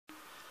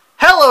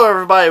Hello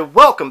everybody,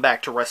 welcome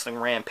back to Wrestling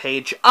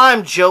Rampage.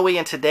 I'm Joey,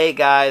 and today,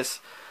 guys,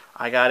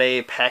 I got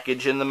a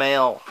package in the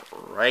mail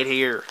right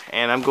here,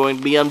 and I'm going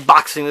to be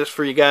unboxing this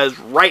for you guys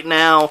right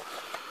now.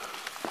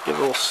 Give a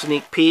little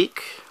sneak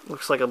peek.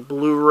 Looks like a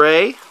Blu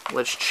Ray.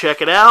 Let's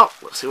check it out.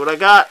 Let's see what I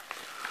got.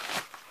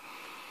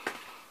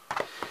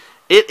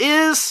 It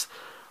is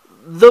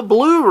the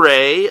Blu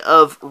Ray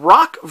of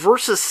Rock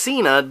vs.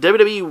 Cena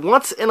WWE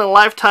Once in a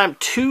Lifetime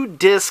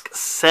 2-disc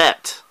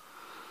set.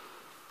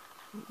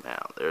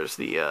 Now, there's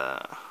the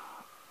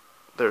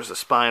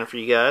spine for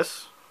you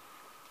guys.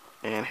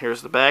 And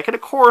here's the back. And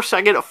of course,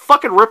 I get a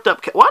fucking ripped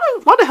up... Why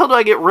the hell do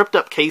I get ripped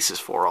up cases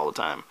for all the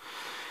time?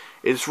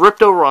 It's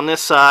ripped over on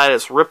this side.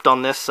 It's ripped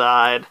on this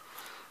side.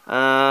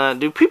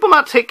 Do people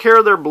not take care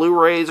of their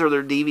Blu-rays or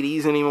their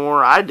DVDs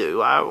anymore? I do.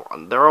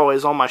 They're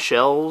always on my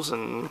shelves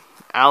and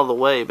out of the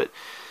way. But,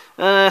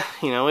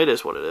 you know, it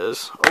is what it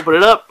is. Open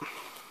it up.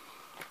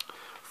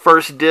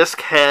 First disc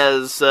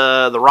has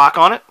The Rock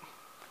on it.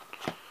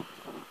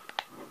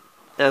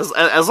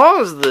 As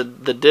long as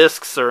the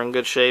discs are in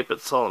good shape,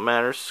 that's all that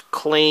matters.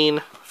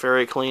 Clean,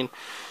 very clean.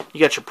 You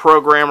got your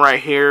program right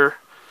here.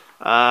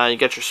 You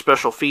got your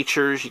special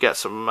features. You got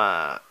some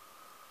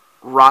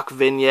Rock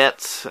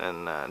vignettes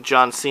and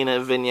John Cena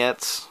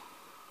vignettes.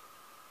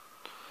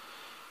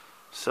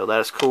 So that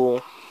is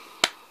cool.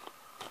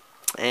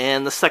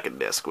 And the second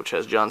disc, which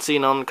has John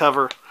Cena on the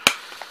cover.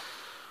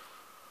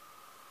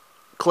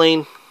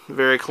 Clean,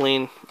 very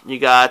clean. You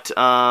got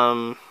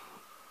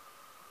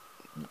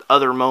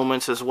other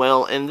moments as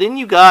well, and then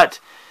you got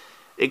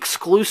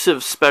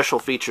exclusive special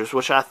features,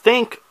 which I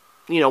think,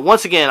 you know,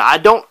 once again, I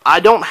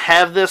don't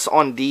have this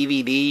on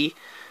DVD.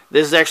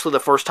 This is actually the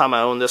first time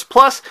I own this.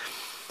 Plus,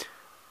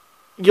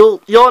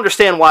 you'll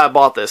understand why I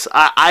bought this.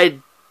 I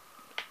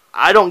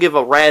don't give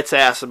a rat's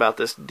ass about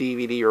this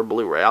DVD or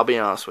Blu-ray. I'll be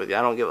honest with you,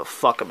 I don't give a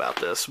fuck about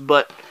this.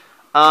 But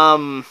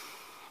for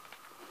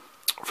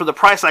the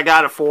price I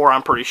got it for,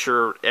 I'm pretty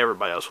sure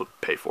everybody else would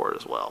pay for it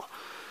as well.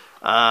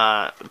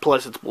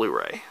 Plus it's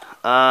Blu-ray.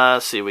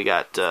 Let's see, we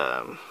got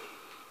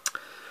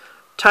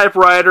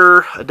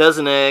typewriter, a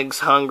dozen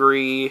eggs,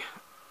 hungry,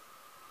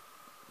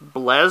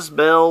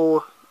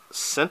 Blaisdell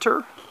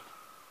Center,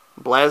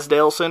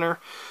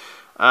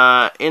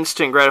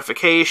 instant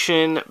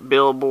gratification,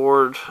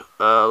 billboard,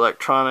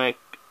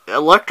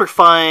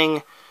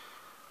 electrifying,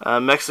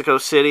 Mexico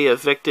City,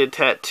 evicted,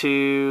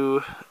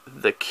 tattoo,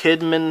 the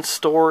Kidman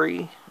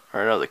story,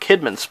 or no, the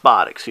Kidman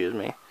spot, excuse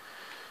me.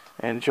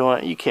 And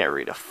you can't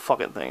read a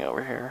fucking thing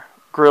over here.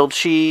 Grilled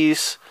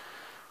cheese.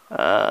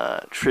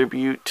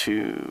 Tribute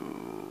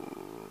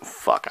to...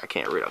 Fuck, I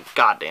can't read a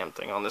goddamn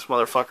thing on this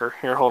motherfucker.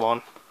 Here, hold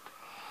on.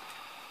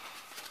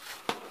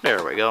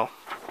 There we go.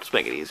 Let's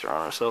make it easier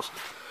on ourselves.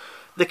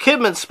 The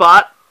Kidman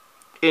spot.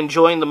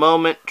 Enjoying the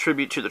moment.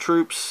 Tribute to the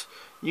troops.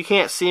 You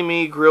can't see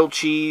me. Grilled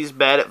cheese.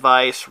 Bad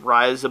advice.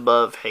 Rise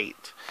above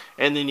hate.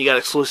 And then you got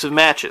exclusive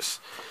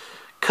matches.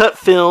 Cut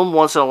film,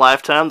 Once in a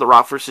Lifetime, The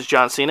Rock vs.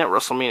 John Cena at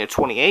WrestleMania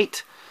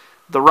 28.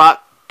 The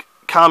Rock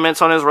comments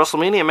on his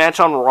WrestleMania match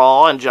on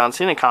Raw, and John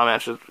Cena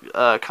comments on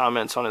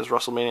his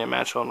WrestleMania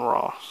match on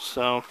Raw.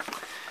 So,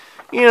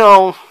 you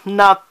know,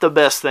 not the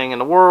best thing in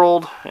the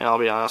world, and I'll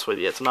be honest with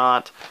you, it's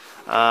not.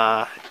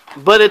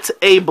 But it's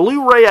a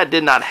Blu-ray I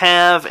did not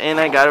have,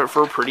 and I got it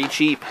for pretty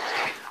cheap.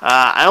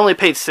 I only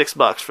paid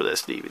 $6 for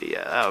this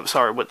DVD. I'm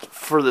sorry,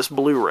 for this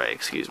Blu-ray,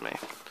 excuse me.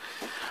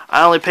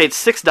 I only paid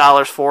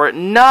 $6 for it.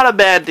 Not a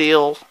bad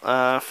deal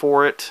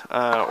for it,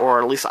 or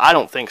at least I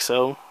don't think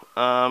so.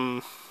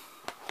 Or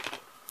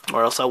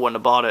else I wouldn't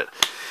have bought it.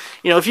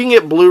 You know, if you can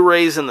get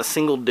Blu-rays in the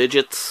single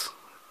digits,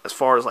 as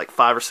far as like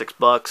 $5 or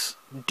 $6,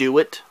 do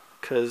it.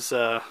 Because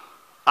I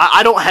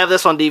don't have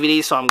this on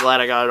DVD, so I'm glad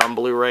I got it on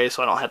Blu-ray,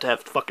 so I don't have to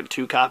have fucking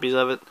 2 copies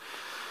of it.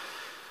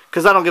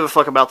 Because I don't give a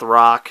fuck about The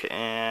Rock,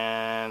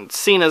 and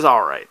Cena's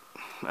alright.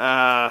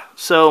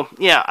 So,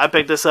 yeah, I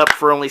picked this up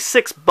for only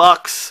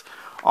 $6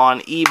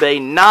 on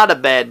eBay. Not a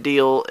bad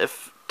deal,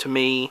 if to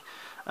me.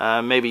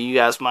 Maybe you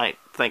guys might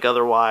think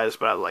otherwise,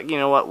 but I was like, you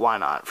know what, why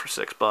not for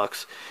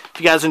 $6? If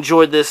you guys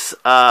enjoyed this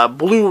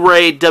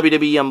Blu-ray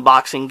WWE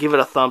unboxing, give it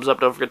a thumbs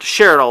up. Don't forget to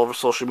share it all over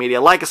social media.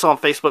 Like us on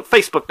Facebook,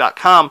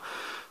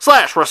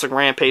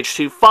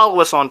 facebook.com/WrestlingRampage2. Follow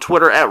us on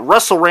Twitter at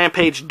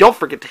WrestleRampage. Don't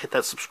forget to hit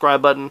that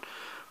subscribe button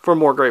for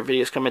more great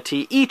videos coming to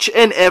you each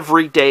and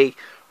every day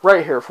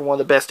right here from one of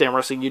the best damn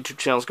wrestling YouTube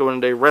channels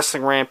going today,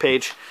 Wrestling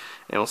Rampage.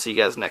 And we'll see you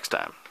guys next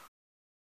time.